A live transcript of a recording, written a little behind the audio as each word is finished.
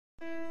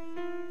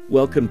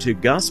Welcome to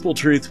Gospel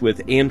Truth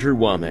with Andrew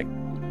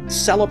Wommack,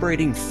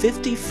 celebrating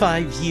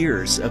 55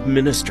 years of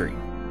ministry.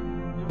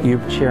 You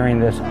sharing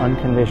this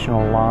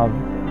unconditional love,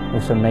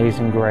 this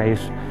amazing grace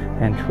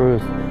and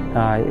truth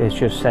is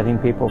just setting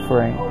people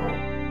free.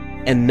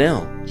 And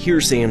now,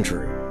 here's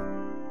Andrew.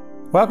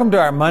 Welcome to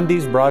our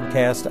Monday's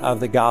broadcast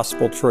of the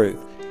Gospel Truth.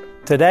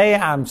 Today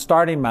I'm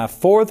starting my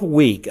 4th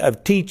week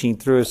of teaching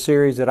through a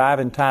series that I've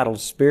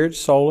entitled Spirit,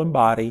 Soul, and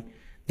Body.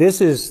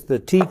 This is the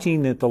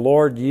teaching that the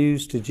Lord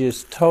used to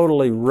just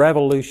totally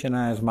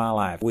revolutionize my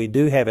life. We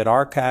do have it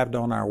archived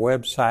on our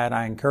website.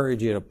 I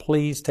encourage you to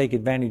please take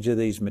advantage of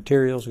these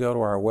materials. Go to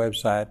our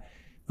website,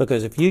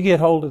 because if you get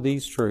hold of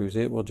these truths,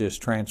 it will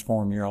just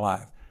transform your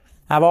life.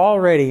 I've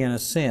already, in a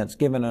sense,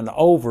 given an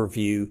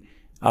overview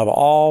of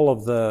all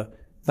of the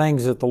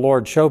things that the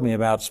Lord showed me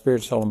about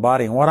spirit, soul, and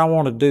body. And what I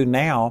want to do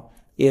now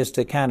is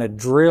to kind of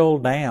drill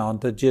down,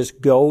 to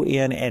just go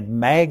in and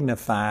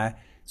magnify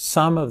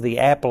some of the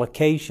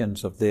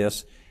applications of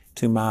this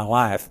to my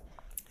life.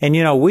 And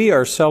you know, we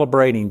are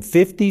celebrating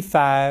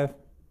 55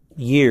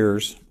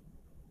 years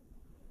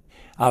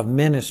of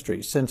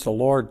ministry since the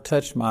Lord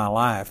touched my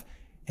life.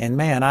 And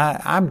man,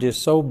 I'm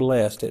just so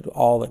blessed at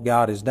all that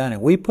God has done.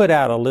 And we put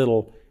out a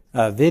little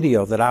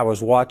video that I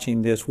was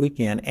watching this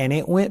weekend, and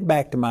it went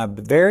back to my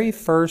very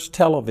first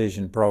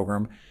television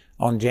program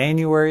on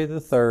January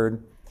the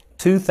 3rd,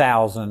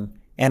 2000,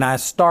 and I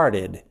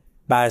started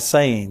by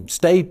saying,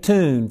 stay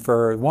tuned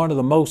for one of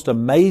the most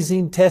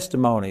amazing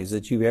testimonies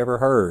that you've ever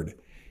heard.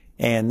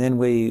 And then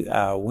we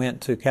went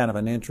to kind of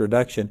an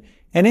introduction.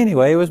 And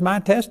anyway, it was my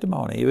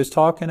testimony. It was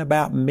talking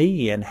about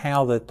me and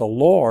how that the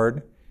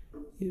Lord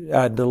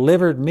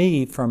delivered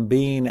me from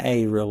being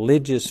a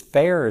religious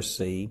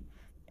Pharisee.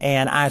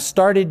 And I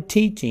started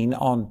teaching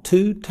on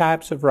 2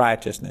 types of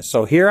righteousness.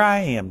 So here I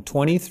am,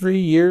 23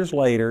 years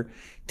later,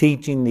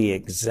 teaching the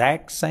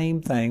exact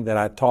same thing that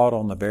I taught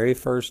on the very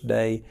first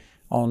day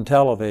on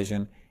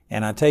television.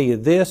 And I tell you,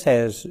 this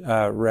has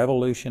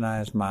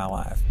revolutionized my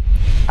life.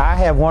 I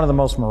have one of the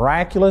most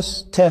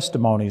miraculous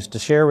testimonies to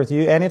share with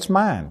you, and it's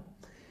mine.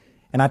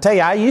 And I tell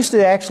you, I used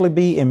to actually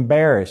be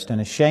embarrassed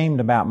and ashamed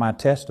about my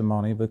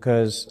testimony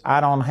because I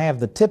don't have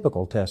the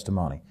typical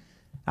testimony.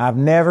 I've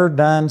never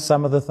done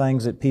some of the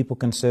things that people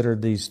consider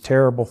these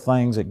terrible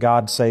things that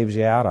God saves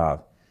you out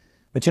of.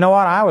 But you know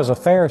what? I was a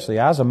Pharisee.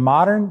 I was a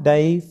modern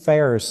day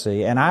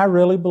Pharisee, and I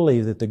really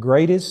believe that the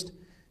greatest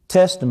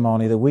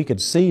testimony that we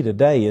could see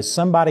today is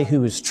somebody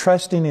who is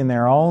trusting in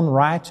their own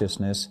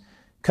righteousness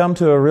come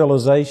to a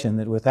realization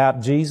that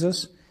without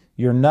Jesus,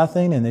 you're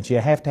nothing, and that you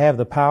have to have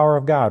the power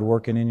of God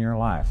working in your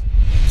life.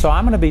 So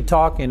I'm going to be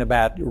talking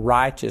about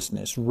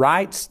righteousness,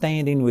 right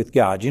standing with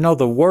God. You know,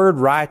 the word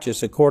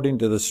righteous, according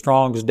to the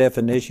Strong's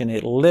definition,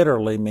 it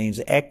literally means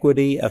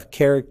equity of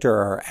character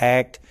or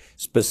act,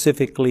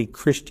 specifically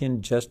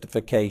Christian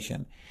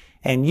justification.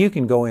 And you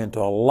can go into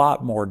a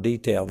lot more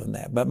detail than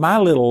that. But my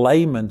little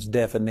layman's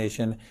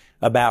definition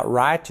about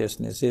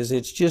righteousness is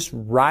it's just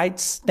right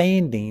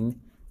standing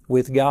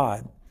with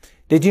God.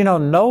 Did you know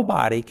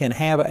nobody can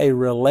have a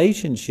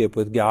relationship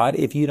with God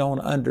if you don't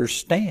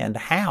understand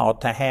how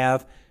to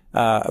have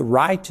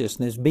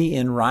righteousness, be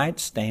in right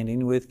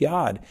standing with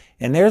God?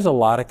 And there's a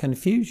lot of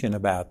confusion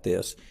about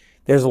this.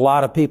 There's a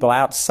lot of people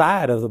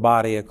outside of the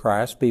body of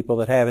Christ, people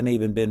that haven't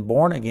even been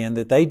born again,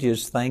 that they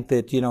just think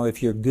that, you know,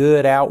 if your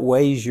good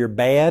outweighs your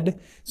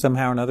bad,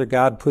 somehow or another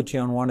God puts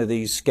you on one of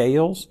these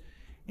scales.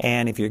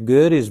 And if your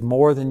good is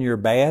more than your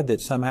bad,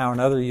 that somehow or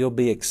another you'll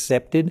be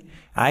accepted.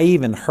 I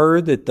even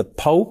heard that the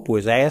Pope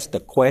was asked a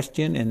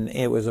question, and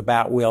it was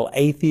about, will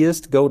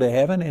atheists go to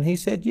heaven? And he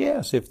said,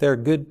 yes, if they're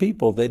good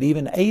people, that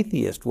even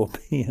atheists will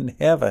be in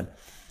heaven.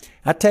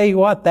 I tell you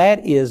what,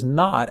 that is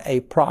not a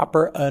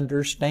proper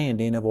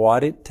understanding of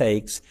what it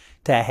takes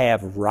to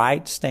have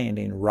right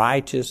standing,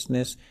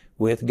 righteousness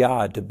with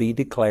God, to be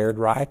declared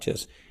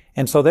righteous.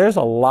 And so there's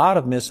a lot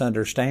of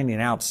misunderstanding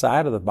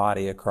outside of the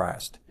body of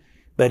Christ.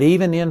 But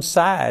even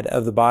inside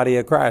of the body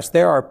of Christ,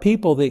 there are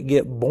people that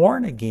get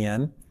born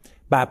again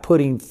by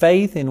putting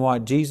faith in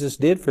what Jesus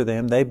did for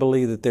them. They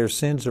believe that their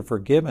sins are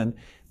forgiven.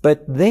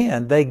 But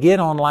then they get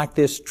on like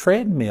this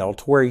treadmill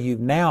to where you've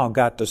now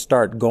got to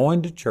start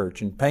going to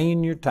church and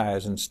paying your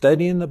tithes and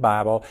studying the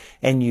Bible,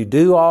 and you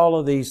do all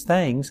of these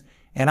things.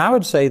 And I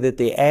would say that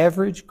the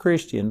average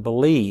Christian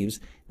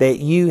believes that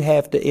you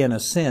have to, in a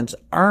sense,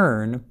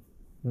 earn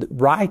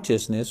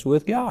righteousness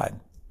with God.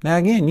 Now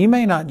again, you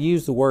may not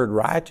use the word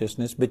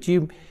righteousness, but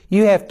you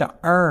have to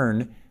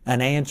earn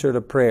an answer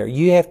to prayer.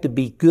 You have to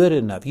be good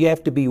enough. You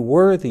have to be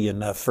worthy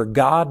enough for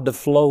God to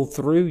flow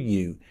through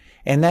you.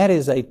 And that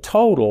is a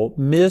total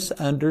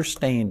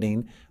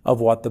misunderstanding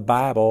of what the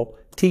Bible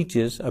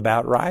teaches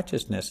about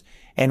righteousness.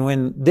 And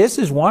when this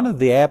is one of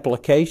the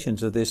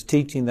applications of this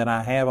teaching that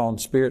I have on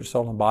spirit,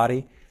 soul, and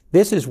body,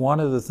 this is one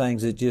of the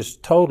things that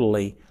just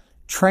totally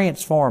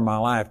transformed my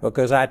life,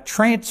 because I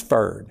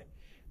transferred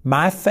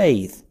my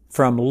faith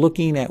from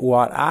looking at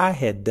what I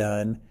had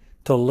done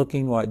to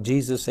looking what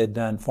Jesus had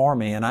done for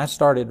me. And I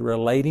started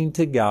relating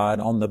to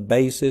God on the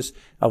basis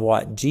of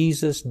what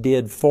Jesus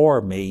did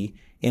for me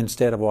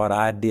instead of what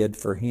I did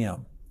for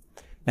Him.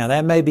 Now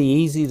that may be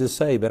easy to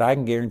say, but I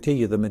can guarantee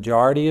you the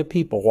majority of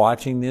people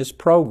watching this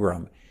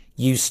program,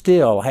 you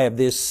still have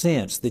this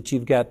sense that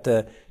you've got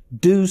to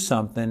do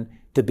something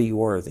to be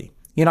worthy.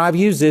 You know, I've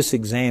used this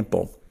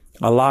example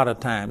a lot of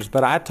times,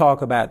 but I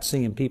talk about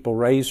seeing people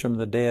raised from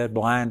the dead,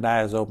 blind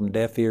eyes open,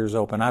 deaf ears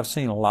open. I've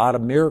seen a lot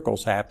of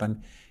miracles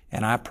happen,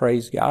 and I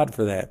praise God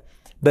for that.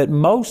 But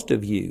most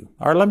of you,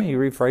 or let me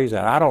rephrase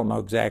that, I don't know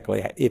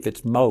exactly if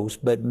it's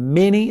most, but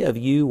many of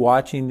you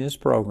watching this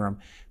program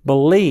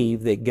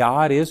believe that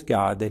God is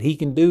God, that He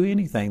can do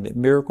anything, that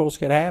miracles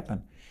could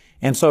happen.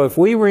 And so if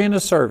we were in a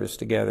service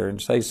together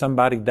and say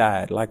somebody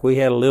died, like we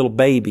had a little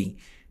baby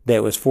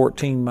that was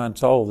 14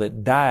 months old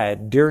that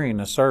died during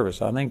a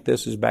service, I think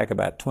this is back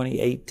about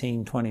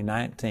 2018,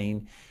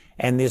 2019,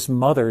 and this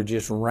mother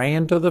just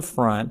ran to the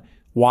front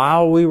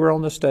while we were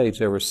on the stage.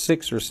 There were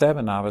 6 or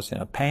 7 of us in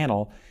a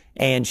panel,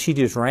 and she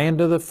just ran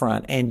to the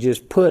front and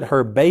just put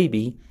her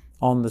baby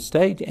on the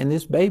stage, and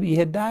this baby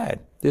had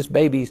died. This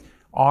baby's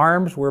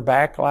arms were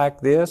back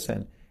like this,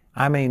 and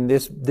I mean,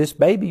 this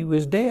baby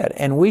was dead.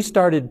 And we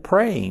started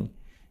praying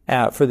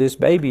for this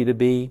baby to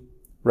be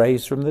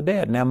raised from the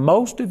dead. Now,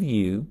 most of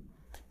you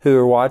who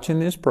are watching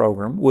this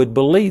program would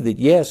believe that,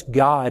 yes,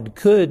 God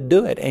could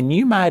do it. And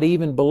you might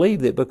even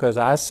believe that because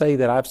I say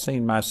that I've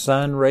seen my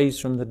son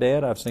raised from the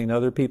dead. I've seen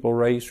other people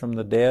raised from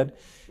the dead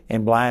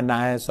and blind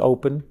eyes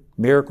open,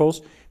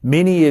 miracles.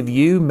 Many of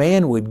you,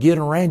 man, would get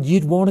around.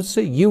 You'd want to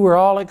see. You were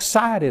all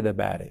excited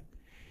about it.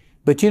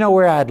 But you know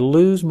where I'd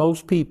lose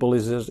most people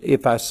is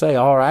if I say,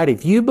 all right,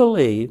 if you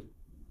believe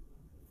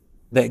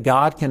that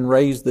God can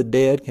raise the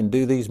dead, can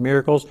do these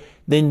miracles,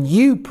 then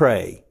you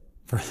pray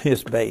for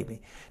this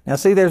baby. Now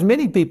see, there's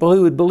many people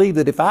who would believe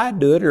that if I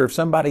do it or if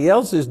somebody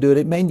else is doing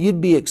it, man,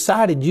 you'd be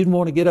excited. You'd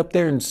want to get up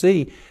there and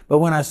see. But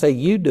when I say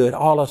you do it,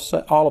 all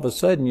of a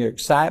sudden your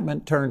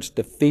excitement turns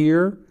to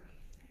fear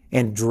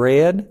and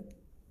dread.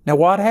 Now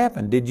what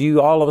happened? Did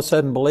you all of a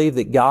sudden believe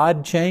that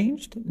God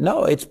changed?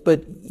 No,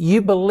 but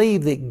you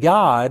believe that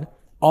God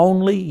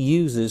only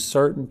uses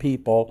certain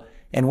people,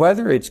 and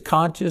whether it's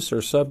conscious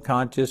or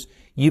subconscious,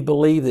 you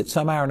believe that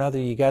somehow or another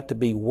you got to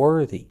be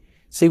worthy.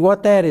 See,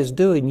 what that is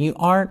doing, you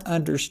aren't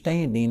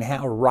understanding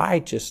how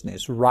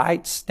righteousness,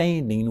 right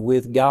standing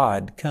with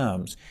God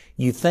comes.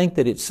 You think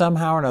that it's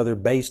somehow or another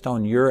based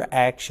on your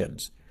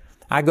actions.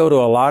 I go to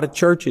a lot of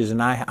churches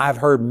and I've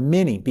heard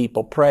many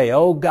people pray,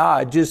 oh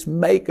God, just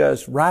make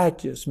us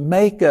righteous,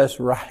 make us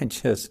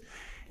righteous.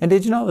 And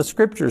did you know the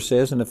scripture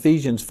says in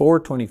Ephesians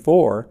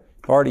 4:24,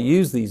 I've already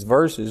used these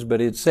verses,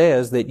 but it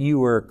says that you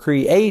were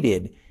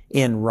created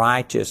in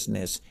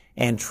righteousness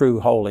and true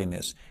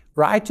holiness.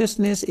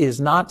 Righteousness is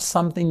not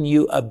something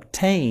you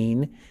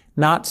obtain,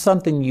 not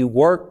something you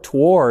work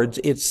towards.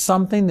 It's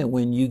something that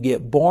when you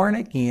get born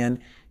again,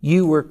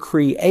 you were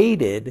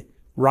created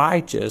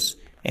righteous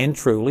and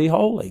truly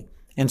holy.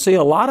 And see,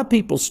 a lot of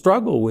people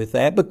struggle with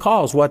that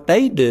because what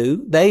they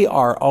do, they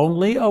are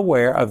only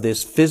aware of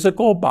this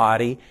physical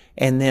body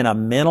and then a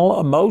mental,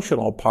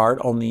 emotional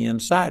part on the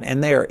inside.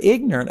 And they are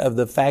ignorant of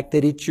the fact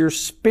that it's your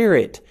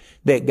spirit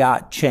that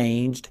got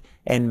changed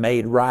and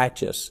made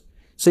righteous.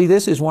 See,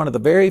 this is one of the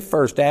very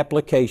first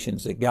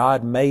applications that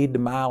God made to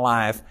my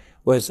life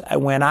was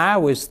when I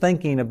was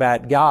thinking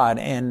about God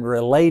and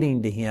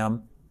relating to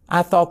Him,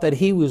 I thought that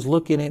He was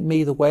looking at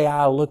me the way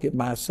I look at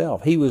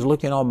myself. He was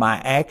looking on my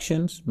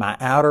actions, my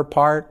outer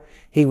part.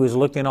 He was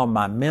looking on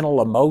my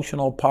mental,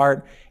 emotional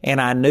part. And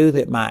I knew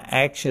that my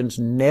actions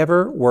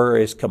never were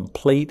as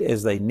complete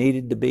as they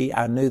needed to be.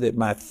 I knew that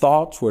my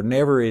thoughts were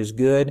never as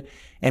good.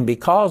 And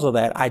because of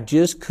that, I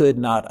just could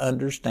not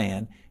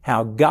understand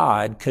how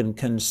God can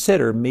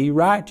consider me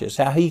righteous,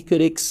 how He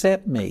could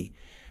accept me.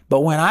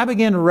 But when I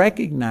began to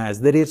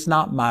recognize that it's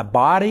not my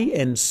body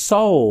and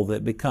soul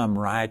that become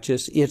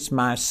righteous, it's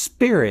my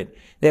spirit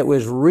that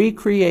was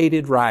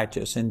recreated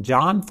righteous. And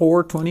John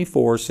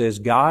 4:24 says,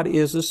 God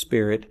is a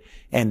spirit,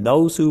 and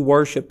those who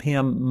worship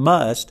Him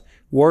must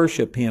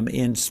worship Him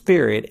in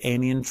spirit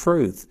and in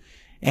truth.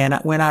 And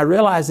when I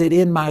realized that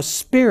in my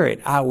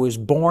spirit I was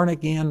born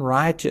again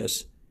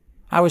righteous,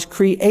 I was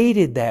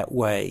created that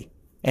way.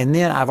 And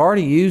then I've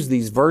already used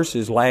these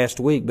verses last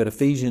week, but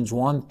Ephesians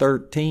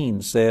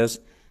 1:13 says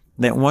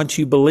that once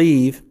you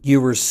believe,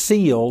 you were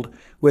sealed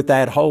with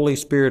that Holy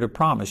Spirit of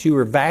promise. You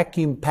were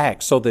vacuum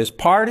packed. So this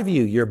part of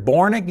you, your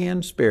born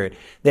again spirit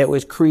that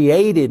was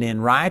created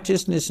in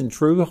righteousness and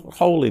true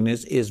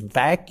holiness is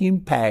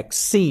vacuum packed,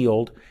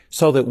 sealed,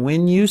 so that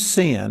when you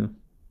sin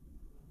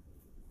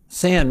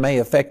may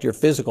affect your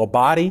physical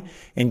body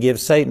and give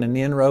Satan an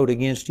inroad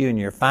against you in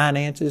your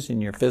finances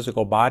and your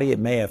physical body. It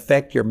may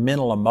affect your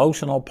mental,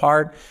 emotional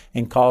part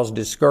and cause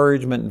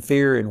discouragement and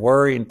fear and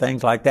worry and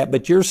things like that.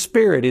 But your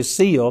spirit is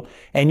sealed,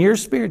 and your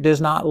spirit does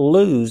not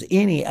lose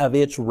any of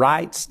its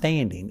right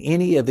standing,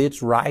 any of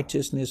its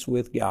righteousness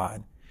with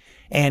God.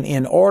 And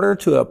in order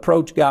to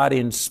approach God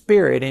in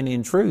spirit and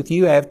in truth,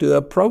 you have to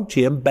approach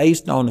Him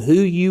based on who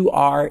you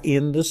are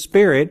in the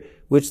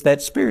spirit, which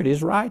that spirit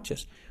is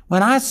righteous.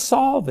 When I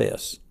saw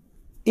this,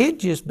 it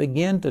just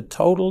began to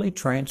totally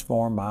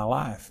transform my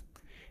life.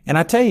 And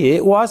I tell you,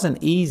 it wasn't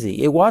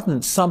easy. It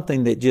wasn't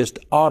something that just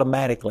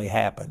automatically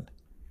happened.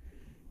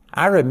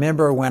 I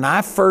remember when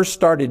I first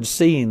started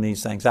seeing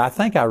these things, I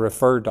think I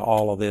referred to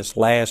all of this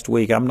last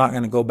week. I'm not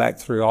going to go back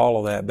through all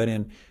of that, but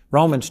in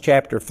Romans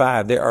chapter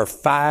 5, there are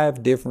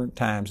 5 different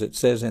times it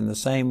says, in the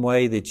same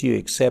way that you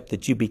accept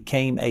that you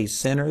became a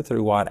sinner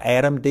through what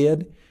Adam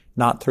did,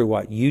 not through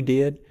what you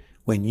did.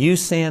 When you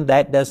sin,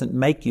 that doesn't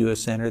make you a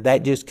sinner.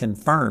 That just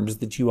confirms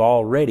that you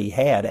already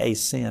had a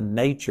sin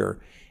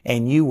nature.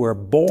 And you were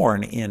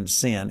born in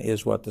sin,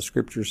 is what the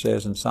Scripture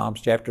says in Psalms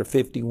chapter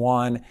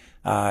 51.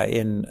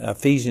 In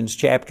Ephesians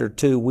chapter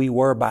 2, we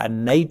were by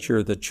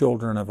nature the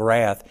children of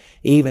wrath,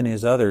 even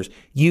as others.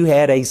 You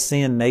had a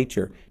sin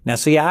nature. Now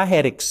see, I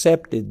had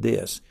accepted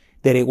this,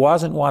 that it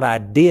wasn't what I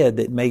did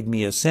that made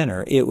me a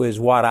sinner. It was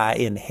what I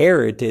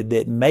inherited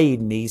that made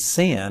me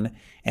sin,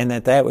 and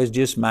that was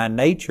just my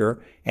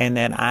nature, and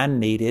that I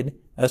needed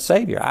a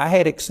Savior. I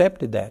had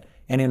accepted that.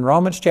 And in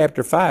Romans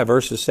chapter 5,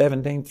 verses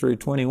 17 through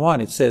 21,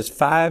 it says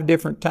 5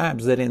 different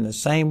times that in the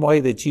same way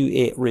that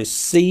you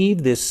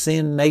receive this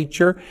sin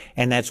nature,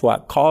 and that's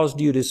what caused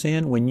you to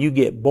sin, when you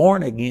get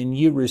born again,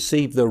 you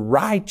receive the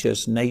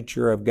righteous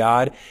nature of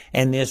God,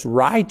 and this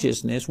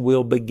righteousness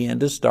will begin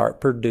to start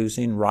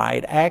producing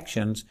right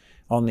actions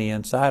on the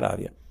inside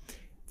of you.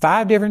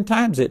 5 different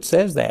times it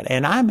says that.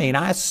 And I mean,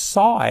 I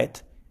saw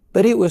it,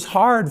 but it was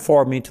hard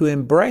for me to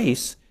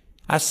embrace.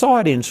 I saw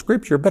it in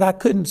Scripture, but I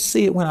couldn't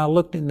see it when I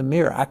looked in the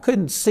mirror. I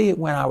couldn't see it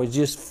when I was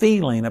just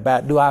feeling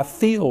about, do I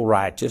feel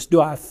righteous? Do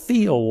I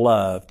feel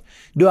loved?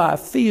 Do I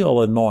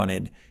feel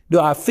anointed? Do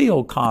I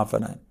feel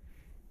confident?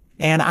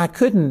 And I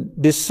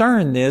couldn't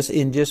discern this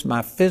in just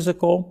my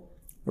physical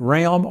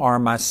realm or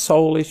my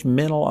soulish,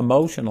 mental,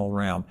 emotional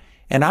realm.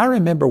 And I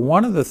remember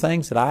one of the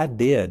things that I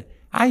did,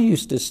 I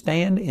used to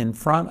stand in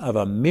front of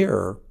a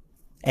mirror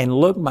and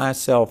look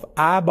myself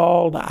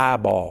eyeball to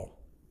eyeball.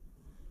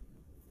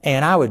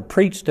 And I would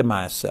preach to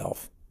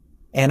myself,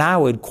 and I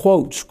would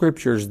quote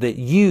scriptures that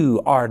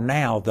you are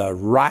now the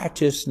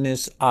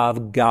righteousness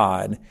of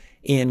God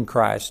in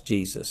Christ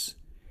Jesus.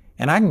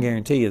 And I can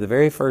guarantee you, the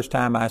very first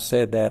time I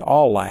said that,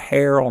 all the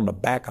hair on the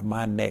back of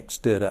my neck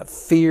stood up.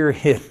 Fear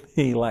hit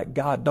me like,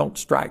 God, don't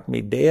strike me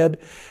dead.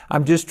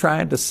 I'm just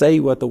trying to say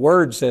what the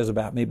Word says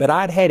about me. But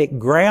I'd had it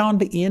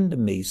ground into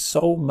me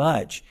so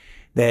much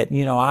that,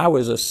 I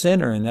was a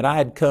sinner and that I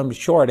had come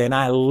short, and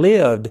I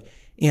lived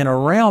in a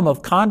realm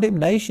of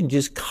condemnation,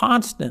 just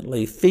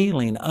constantly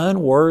feeling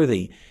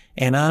unworthy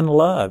and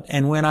unloved.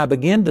 And when I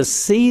began to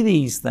see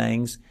these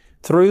things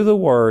through the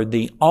Word,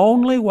 the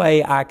only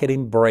way I could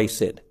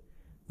embrace it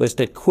was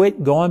to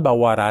quit going by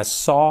what I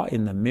saw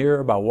in the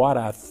mirror, by what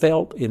I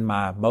felt in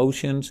my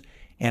emotions,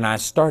 and I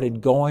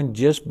started going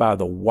just by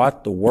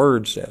what the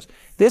Word says.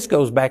 This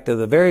goes back to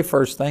the very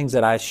first things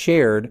that I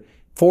shared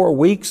 4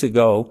 weeks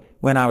ago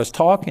when I was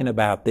talking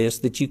about this,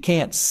 that you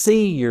can't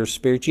see your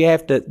spirit.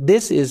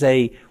 This is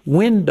a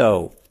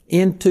window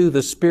into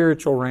the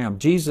spiritual realm.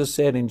 Jesus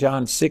said in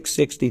John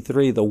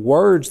 6:63, the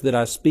words that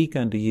I speak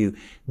unto you,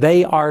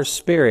 they are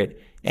spirit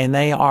and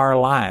they are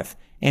life.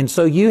 And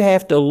so you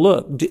have to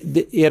look.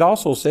 It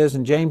also says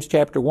in James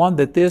chapter 1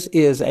 that this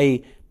is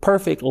a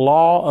perfect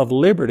law of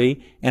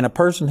liberty, and a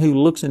person who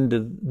looks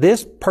into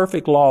this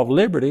perfect law of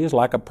liberty is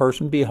like a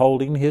person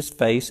beholding his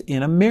face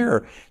in a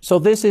mirror. So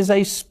this is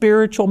a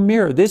spiritual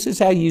mirror. This is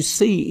how you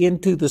see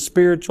into the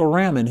spiritual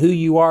realm and who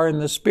you are in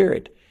the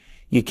Spirit.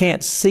 You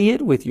can't see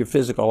it with your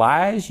physical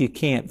eyes. You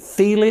can't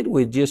feel it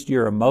with just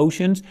your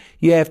emotions.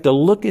 You have to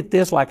look at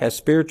this like a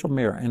spiritual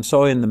mirror. And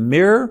so in the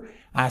mirror,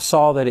 I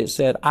saw that it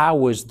said I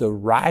was the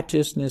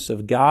righteousness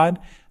of God.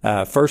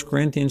 1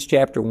 Corinthians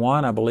chapter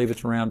 1, I believe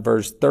it's around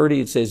verse 30,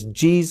 it says,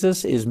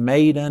 Jesus is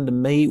made unto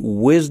me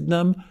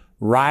wisdom,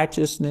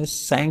 righteousness,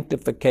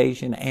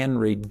 sanctification, and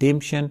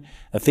redemption.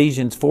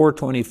 Ephesians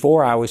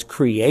 4:24, I was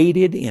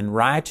created in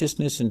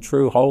righteousness and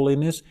true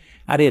holiness.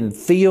 I didn't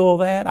feel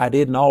that. I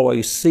didn't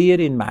always see it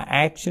in my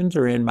actions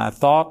or in my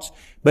thoughts,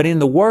 but in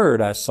the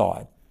Word I saw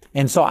it.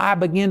 And so I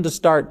began to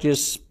start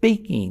just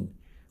speaking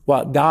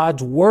what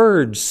God's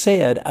Word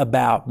said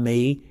about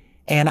me,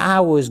 and I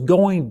was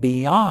going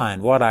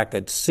beyond what I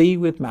could see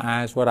with my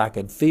eyes, what I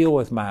could feel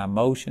with my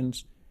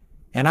emotions.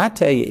 And I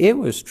tell you, it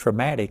was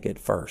traumatic at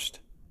first.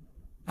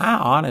 I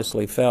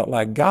honestly felt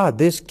like, God,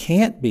 this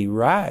can't be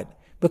right,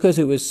 because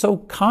it was so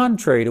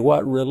contrary to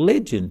what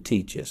religion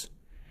teaches.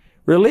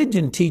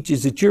 Religion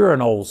teaches that you're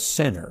an old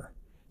sinner,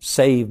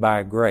 saved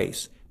by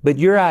grace, but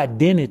your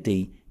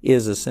identity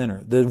is a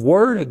sinner. The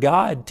Word of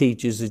God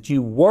teaches that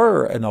you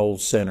were an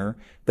old sinner,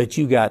 but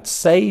you got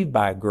saved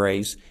by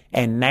grace,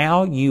 and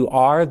now you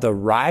are the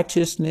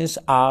righteousness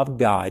of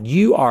God.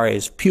 You are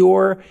as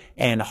pure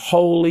and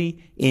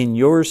holy in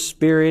your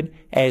spirit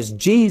as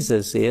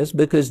Jesus is,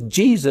 because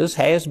Jesus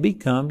has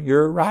become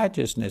your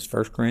righteousness.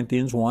 1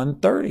 Corinthians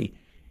 1:30.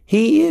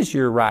 He is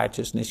your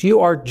righteousness. You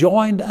are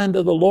joined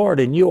unto the Lord,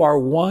 and you are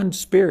one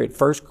spirit.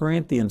 1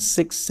 Corinthians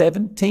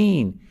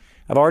 6:17.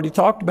 I've already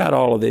talked about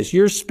all of this.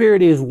 Your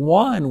spirit is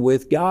one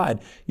with God.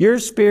 Your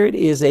spirit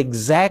is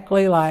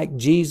exactly like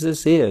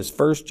Jesus is.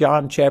 1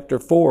 John chapter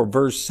 4,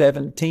 verse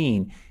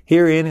 17.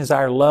 Herein is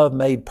our love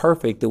made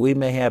perfect, that we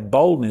may have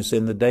boldness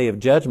in the day of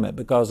judgment,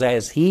 because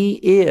as He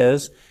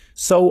is,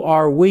 so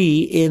are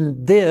we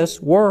in this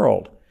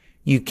world.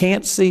 You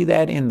can't see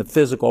that in the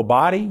physical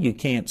body. You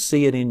can't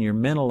see it in your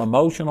mental,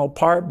 emotional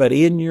part, but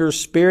in your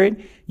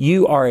spirit,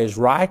 you are as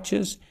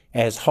righteous,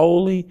 as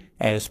holy,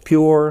 as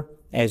pure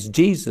as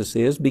Jesus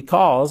is,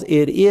 because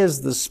it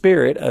is the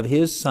Spirit of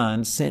His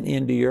Son sent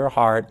into your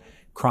heart,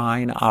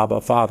 crying,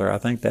 Abba, Father. I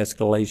think that's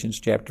Galatians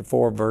chapter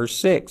 4, verse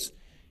 6.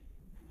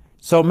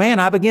 So man,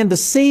 I began to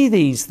see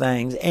these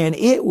things, and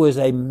it was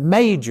a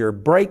major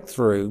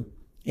breakthrough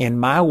in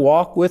my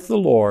walk with the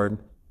Lord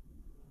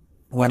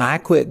when I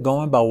quit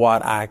going by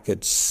what I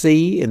could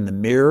see in the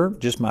mirror,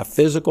 just my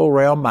physical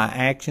realm, my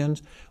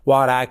actions,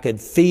 what I could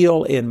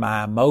feel in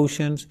my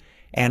emotions,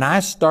 and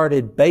I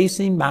started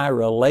basing my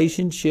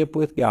relationship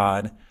with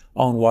God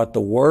on what the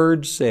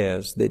Word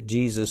says that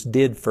Jesus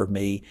did for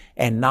me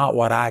and not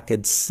what I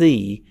could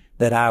see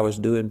that I was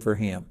doing for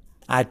Him.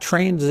 I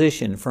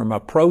transitioned from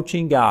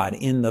approaching God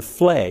in the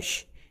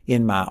flesh,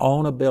 in my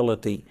own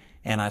ability,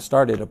 and I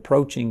started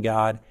approaching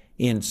God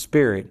in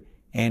spirit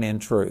and in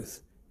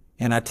truth.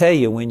 And I tell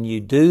you, when you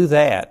do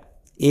that,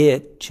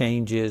 it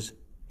changes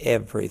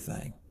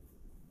everything.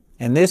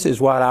 And this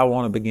is what I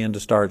want to begin to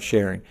start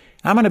sharing.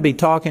 I'm going to be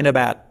talking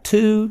about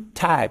two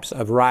types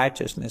of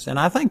righteousness. And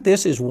I think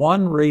this is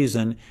one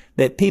reason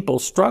that people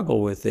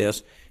struggle with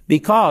this,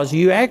 because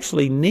you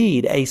actually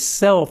need a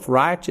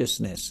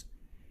self-righteousness.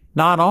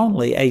 Not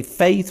only a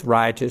faith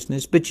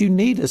righteousness, but you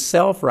need a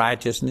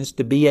self-righteousness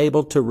to be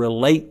able to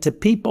relate to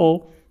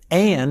people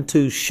and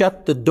to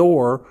shut the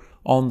door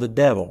on the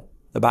devil.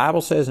 The Bible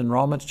says in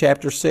Romans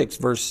chapter 6,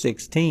 verse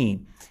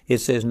 16, it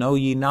says, Know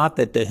ye not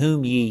that to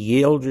whom ye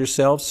yield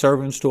yourselves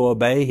servants to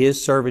obey,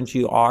 His servants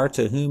you are,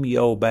 to whom ye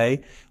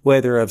obey,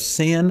 whether of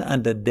sin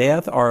unto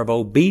death or of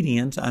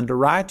obedience unto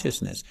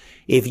righteousness.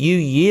 If you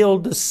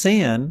yield to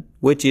sin,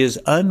 which is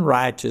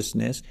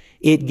unrighteousness,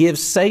 it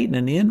gives Satan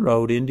an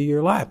inroad into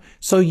your life.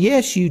 So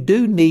yes, you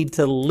do need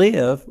to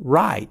live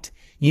right.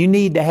 You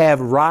need to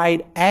have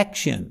right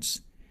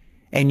actions.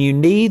 And you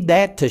need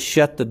that to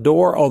shut the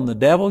door on the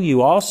devil.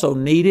 You also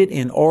need it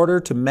in order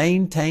to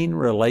maintain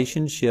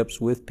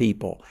relationships with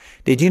people.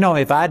 Did you know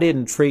if I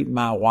didn't treat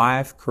my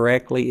wife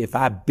correctly, if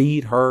I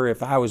beat her,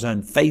 if I was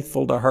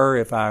unfaithful to her,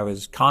 if I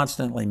was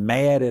constantly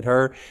mad at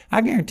her,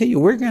 I guarantee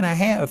you we're going to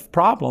have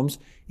problems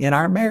in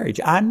our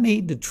marriage. I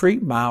need to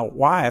treat my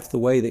wife the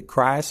way that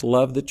Christ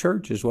loved the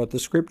church, is what the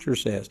Scripture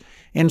says.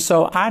 And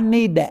so I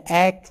need to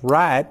act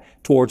right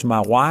towards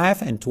my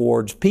wife and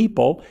towards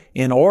people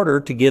in order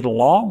to get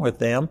along with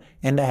them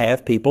and to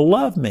have people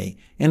love me.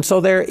 And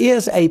so there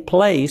is a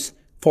place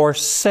for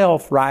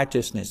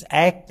self-righteousness,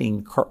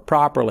 acting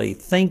properly,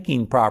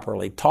 thinking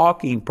properly,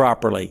 talking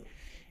properly.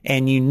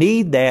 And you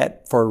need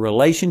that for a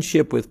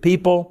relationship with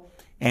people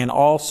and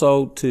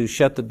also to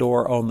shut the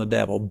door on the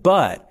devil.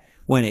 But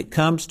when it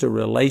comes to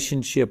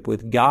relationship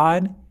with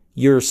God,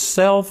 your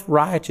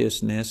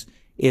self-righteousness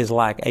is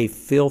like a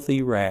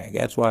filthy rag.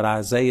 That's what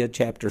Isaiah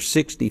chapter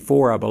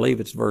 64, I believe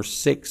it's verse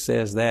 6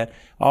 says that.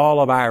 All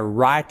of our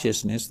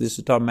righteousness, this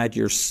is talking about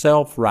your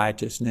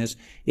self-righteousness,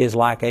 is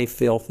like a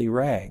filthy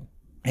rag.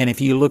 And if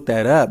you look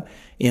that up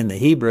in the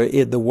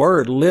Hebrew, the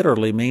word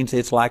literally means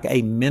it's like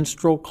a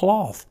menstrual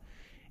cloth.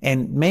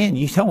 And man,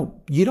 you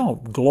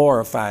don't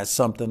glorify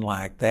something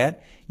like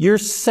that. Your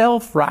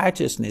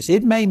self-righteousness,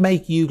 it may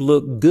make you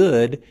look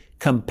good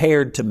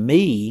compared to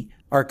me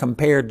or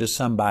compared to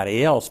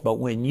somebody else, but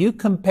when you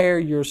compare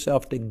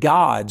yourself to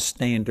God's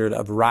standard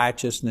of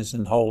righteousness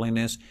and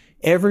holiness,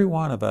 every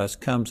one of us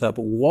comes up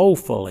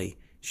woefully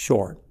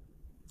short,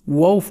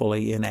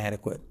 woefully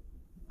inadequate.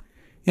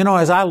 You know,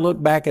 as I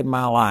look back at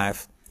my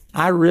life,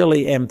 I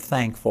really am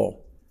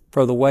thankful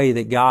for the way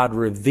that God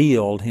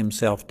revealed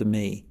Himself to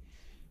me.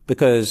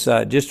 Because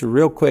just a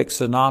real quick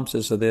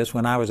synopsis of this,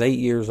 when I was 8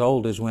 years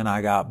old is when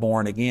I got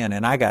born again,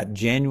 and I got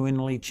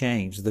genuinely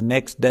changed. The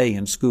next day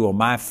in school,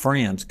 my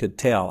friends could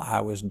tell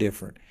I was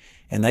different.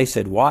 And they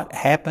said, "What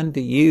happened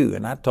to you?"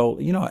 And I told,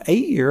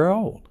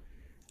 8-year-old.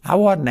 I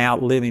wasn't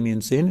out living in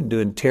sin and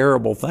doing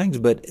terrible things,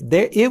 but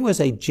it was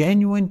a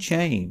genuine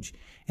change.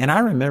 And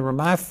I remember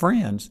my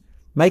friends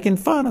making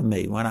fun of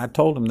me when I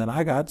told them that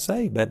I got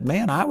saved. But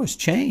man, I was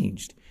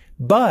changed.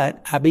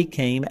 But I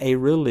became a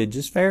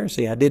religious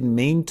Pharisee. I didn't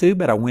mean to,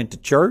 but I went to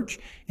church.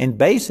 And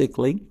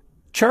basically,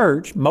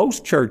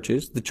 most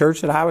churches, the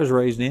church that I was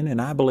raised in, and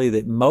I believe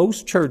that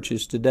most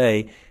churches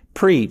today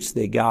preach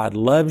that God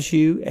loves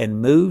you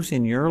and moves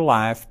in your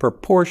life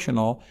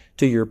proportional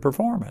to your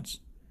performance.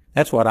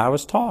 That's what I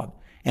was taught.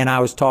 And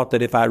I was taught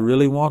that if I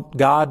really want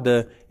God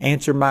to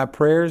answer my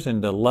prayers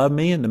and to love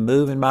me and to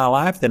move in my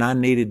life, then I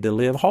needed to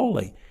live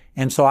holy.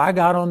 And so I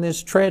got on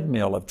this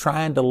treadmill of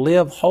trying to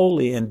live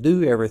holy and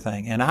do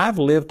everything. And I've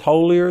lived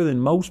holier than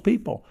most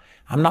people.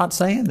 I'm not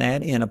saying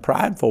that in a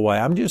prideful way.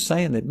 I'm just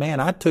saying that, man,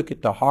 I took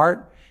it to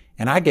heart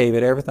and I gave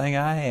it everything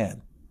I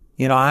had.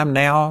 I'm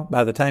now,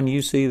 by the time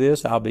you see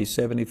this, I'll be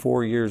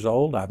 74 years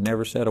old. I've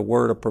never said a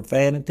word of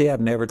profanity. I've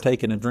never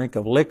taken a drink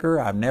of liquor.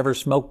 I've never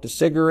smoked a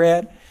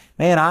cigarette.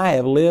 Man, I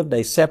have lived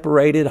a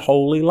separated,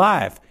 holy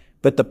life.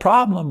 But the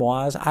problem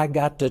was I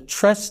got to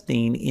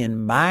trusting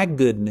in my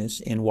goodness,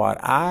 in what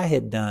I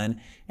had done,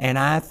 and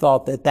I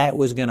thought that that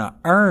was going to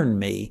earn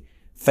me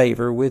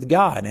favor with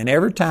God. And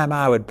every time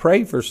I would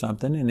pray for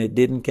something and it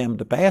didn't come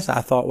to pass,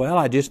 I thought, well,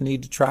 I just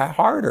need to try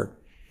harder.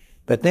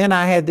 But then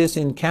I had this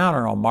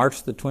encounter on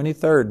March the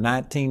 23rd,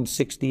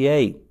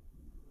 1968,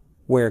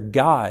 where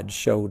God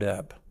showed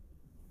up.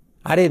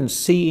 I didn't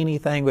see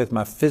anything with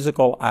my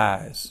physical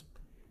eyes,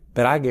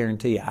 but I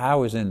guarantee you I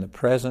was in the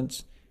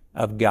presence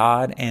of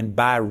God, and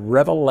by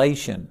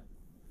revelation,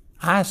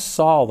 I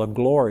saw the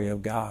glory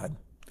of God.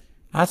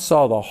 I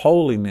saw the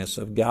holiness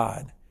of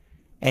God.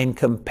 And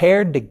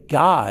compared to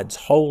God's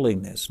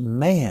holiness,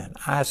 man,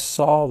 I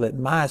saw that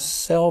my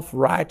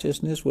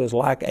self-righteousness was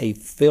like a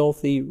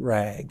filthy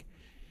rag.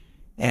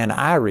 And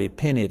I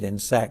repented in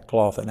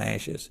sackcloth and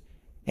ashes.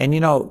 And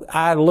you know,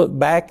 I look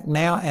back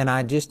now and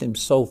I just am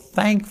so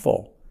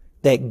thankful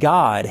that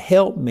God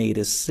helped me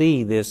to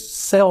see this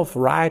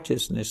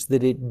self-righteousness,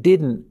 that it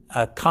didn't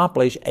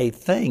accomplish a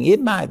thing. It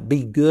might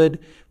be good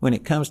when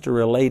it comes to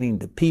relating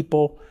to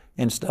people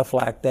and stuff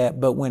like that,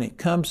 but when it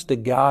comes to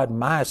God,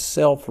 my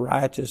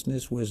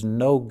self-righteousness was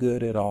no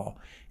good at all.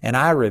 And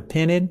I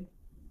repented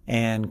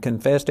and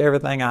confessed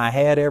everything I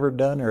had ever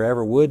done or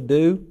ever would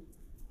do.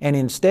 And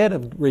instead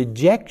of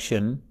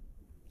rejection,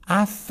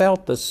 I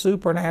felt the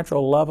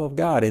supernatural love of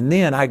God. And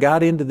then I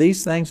got into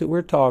these things that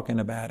we're talking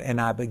about,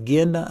 and I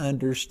began to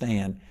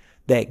understand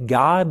that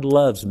God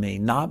loves me,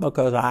 not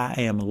because I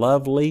am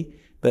lovely,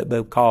 but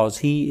because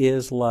He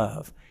is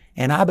love.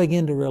 And I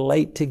began to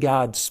relate to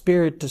God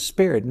spirit to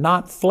spirit,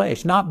 not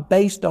flesh, not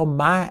based on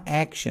my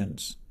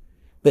actions,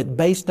 but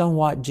based on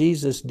what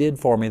Jesus did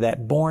for me,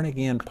 that born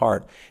again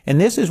part. And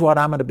this is what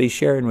I'm going to be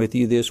sharing with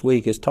you this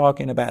week, is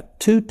talking about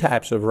two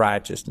types of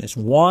righteousness.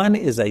 One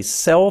is a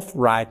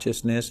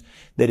self-righteousness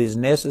that is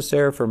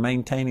necessary for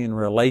maintaining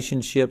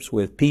relationships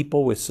with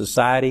people, with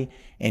society,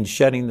 and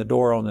shutting the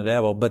door on the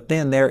devil. But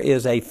then there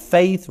is a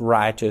faith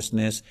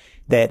righteousness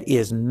that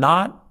is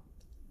not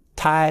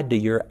tied to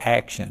your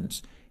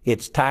actions.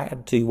 It's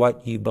tied to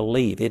what you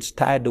believe. It's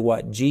tied to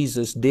what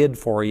Jesus did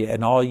for you,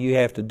 and all you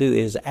have to do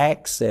is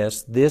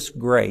access this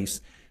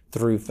grace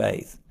through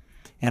faith.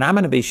 And I'm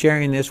going to be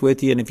sharing this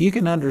with you, and if you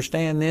can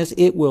understand this,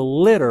 it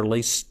will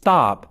literally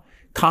stop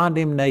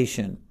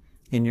condemnation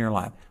in your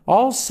life.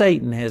 All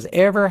Satan has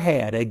ever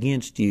had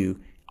against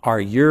you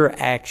are your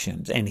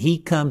actions, and he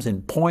comes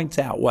and points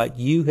out what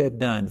you have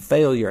done,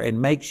 failure,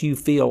 and makes you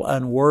feel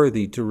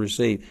unworthy to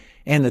receive.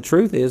 And the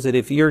truth is that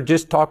if you're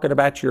just talking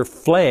about your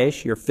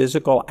flesh, your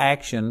physical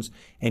actions,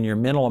 and your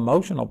mental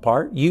emotional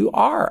part, you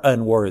are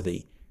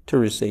unworthy to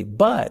receive.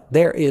 But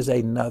there is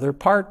another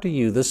part to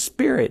you, the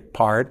spirit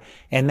part,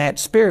 and that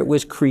spirit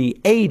was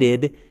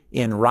created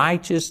in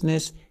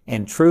righteousness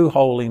and true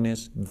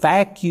holiness,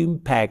 vacuum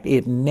packed.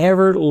 It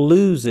never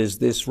loses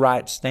this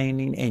right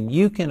standing, and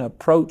you can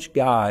approach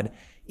God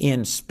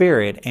in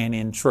spirit and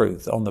in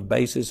truth on the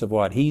basis of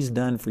what He's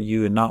done for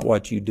you and not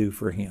what you do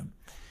for Him.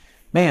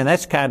 Man,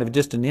 that's kind of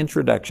just an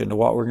introduction to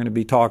what we're going to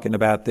be talking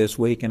about this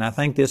week, and I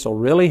think this will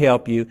really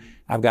help you.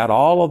 I've got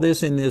all of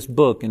this in this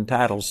book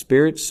entitled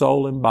Spirit,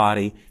 Soul, and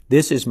Body.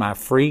 This is my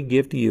free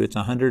gift to you. It's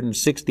a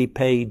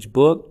 160-page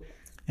book,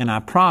 and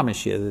I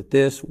promise you that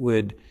this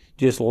would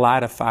just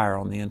light a fire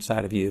on the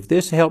inside of you. If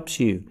this helps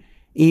you,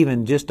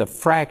 even just a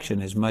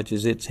fraction as much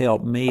as it's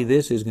helped me,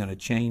 this is going to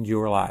change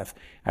your life.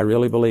 I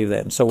really believe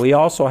that. And so we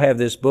also have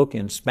this book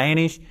in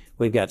Spanish.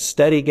 We've got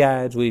study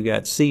guides, we've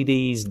got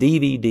CDs,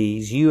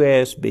 DVDs,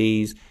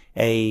 USBs,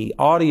 a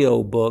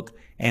audio book,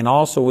 and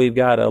also we've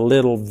got a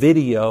little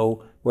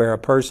video where a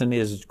person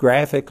is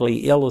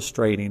graphically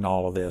illustrating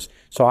all of this.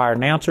 So our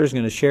announcer is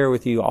going to share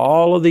with you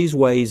all of these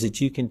ways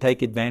that you can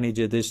take advantage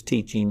of this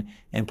teaching,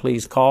 and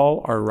please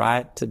call or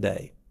write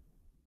today.